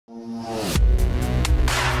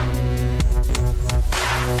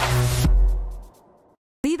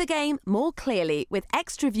the game more clearly with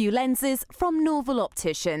extra view lenses from Norval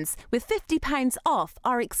Opticians, with £50 off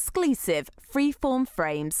our exclusive freeform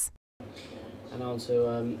frames. And on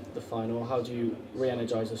to the final. How do you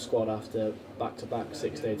re-energise the squad after back-to-back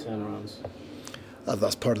 6-day turnarounds?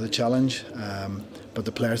 That's part of the challenge, but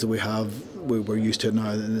the players that we have, we're used to it now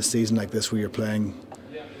in a season like this where you're playing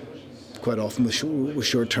quite often with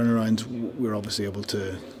short turnarounds. We're obviously able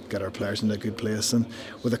to get our players in a good place, and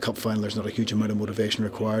with a cup final there's not a huge amount of motivation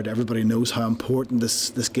required. Everybody knows how important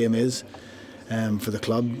this game is for the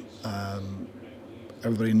club.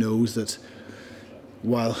 Everybody knows that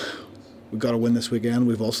while we've got to win this weekend,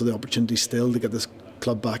 we've also the opportunity still to get this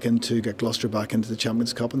club get Gloucester back into the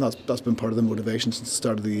Champions Cup, and that's been part of the motivation since the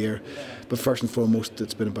start of the year. But first and foremost,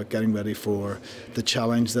 it's been about getting ready for the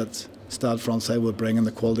challenge that Stade Francais will bring and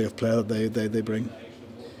the quality of play that they bring.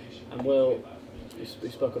 And Will, we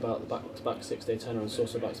spoke about the back-to-back 6-day turnaround,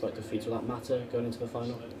 also back-to-back defeats. Will that matter going into the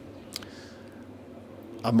final?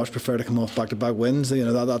 I'd much prefer to come off back-to-back wins. You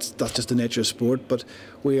know, that's just the nature of sport. But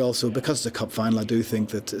we also, because it's a cup final, I do think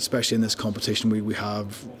that, especially in this competition, we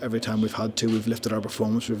have, every time we've had to, we've lifted our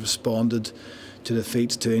performance, we've responded to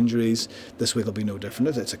defeats, to injuries. This week will be no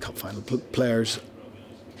different. It's a cup final. Players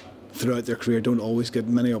throughout their career don't always get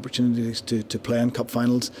many opportunities to play in cup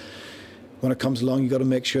finals. When it comes along, you've got to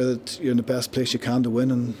make sure that you're in the best place you can to win,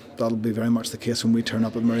 and that'll be very much the case when we turn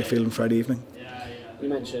up at Murrayfield on Friday evening. You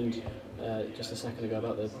mentioned just a second ago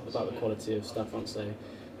about the quality of Stade Francais.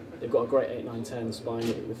 They've got a great 8, 9, 10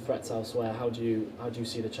 spine with threats elsewhere. How do you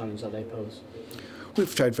see the challenge that they pose?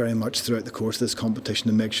 We've tried very much throughout the course of this competition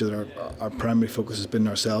to make sure that our primary focus has been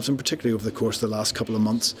ourselves, and particularly over the course of the last couple of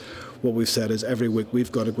months, what we've said is every week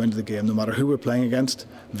we've got to go into the game, no matter who we're playing against,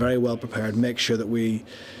 very well prepared, make sure that we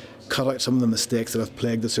cut out some of the mistakes that have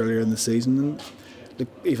plagued us earlier in the season. And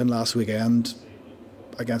even last weekend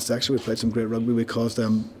against Exeter, we played some great rugby. We caused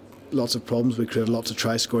them lots of problems, we created lots of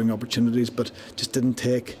try-scoring opportunities, but just didn't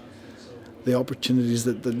take the opportunities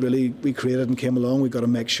that really we created and came along. We've got to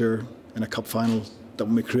make sure in a cup final that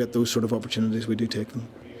when we create those sort of opportunities, we do take them.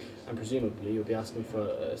 And presumably you'll be asking for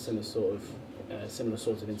a similar sort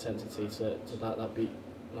of intensity to that beat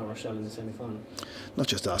La Rochelle in the semi-final. Not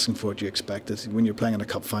just asking for it, you expect it. When you're playing in a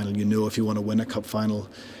cup final, you know if you want to win a cup final,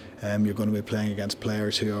 you're going to be playing against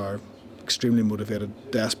players who are extremely motivated,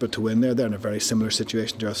 desperate to win. They're in a very similar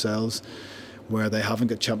situation to ourselves, where they haven't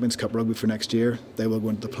got Champions Cup rugby for next year. They will go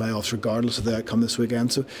into the playoffs regardless of the outcome this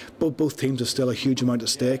weekend. So both teams have still a huge amount at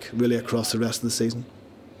stake, really, across the rest of the season.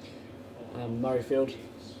 Murrayfield,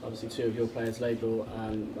 obviously two of your players, Laidlaw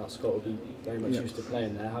and Matt Scott, will be very much used to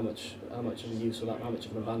playing there. How much of a use will that, how much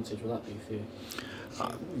of an advantage will that be for you?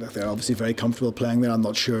 They're obviously very comfortable playing there. I'm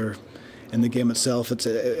not sure in the game itself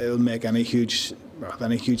it'll make any huge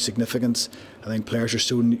significance. I think players are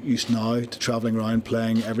so used now to travelling around,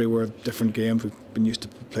 playing everywhere, different games. We've been used to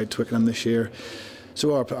play Twickenham this year,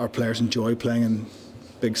 so our players enjoy playing in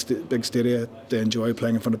big stadia. They enjoy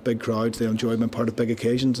playing in front of big crowds. They enjoy being part of big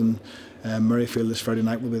occasions, and Murrayfield this Friday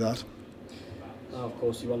night will be that. Now, of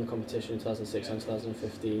course, you won the competition in 2006 and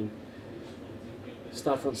 2015.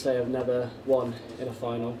 Stade Francais have never won in a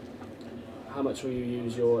final. How much will you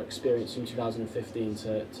use your experience in 2015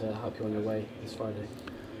 to help you on your way this Friday?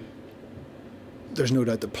 There's no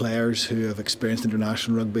doubt that players who have experienced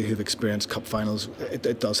international rugby, who've experienced cup finals,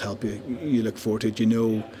 it does help you. You look forward to it. You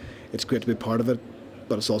know it's great to be part of it,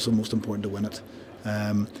 but it's also most important to win it.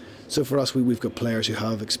 So for us, we've got players who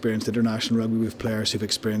have experienced international rugby. We have players who've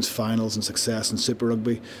experienced finals and success in Super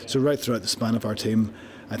Rugby. So right throughout the span of our team,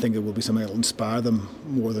 I think it will be something that will inspire them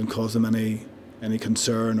more than cause them any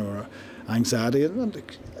concern or anxiety. And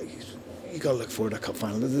you got to look forward to a cup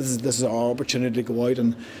final. This is our opportunity to go out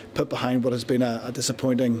and put behind what has been a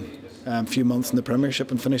disappointing few months in the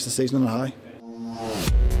Premiership and finish the season on a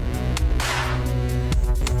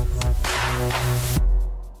high.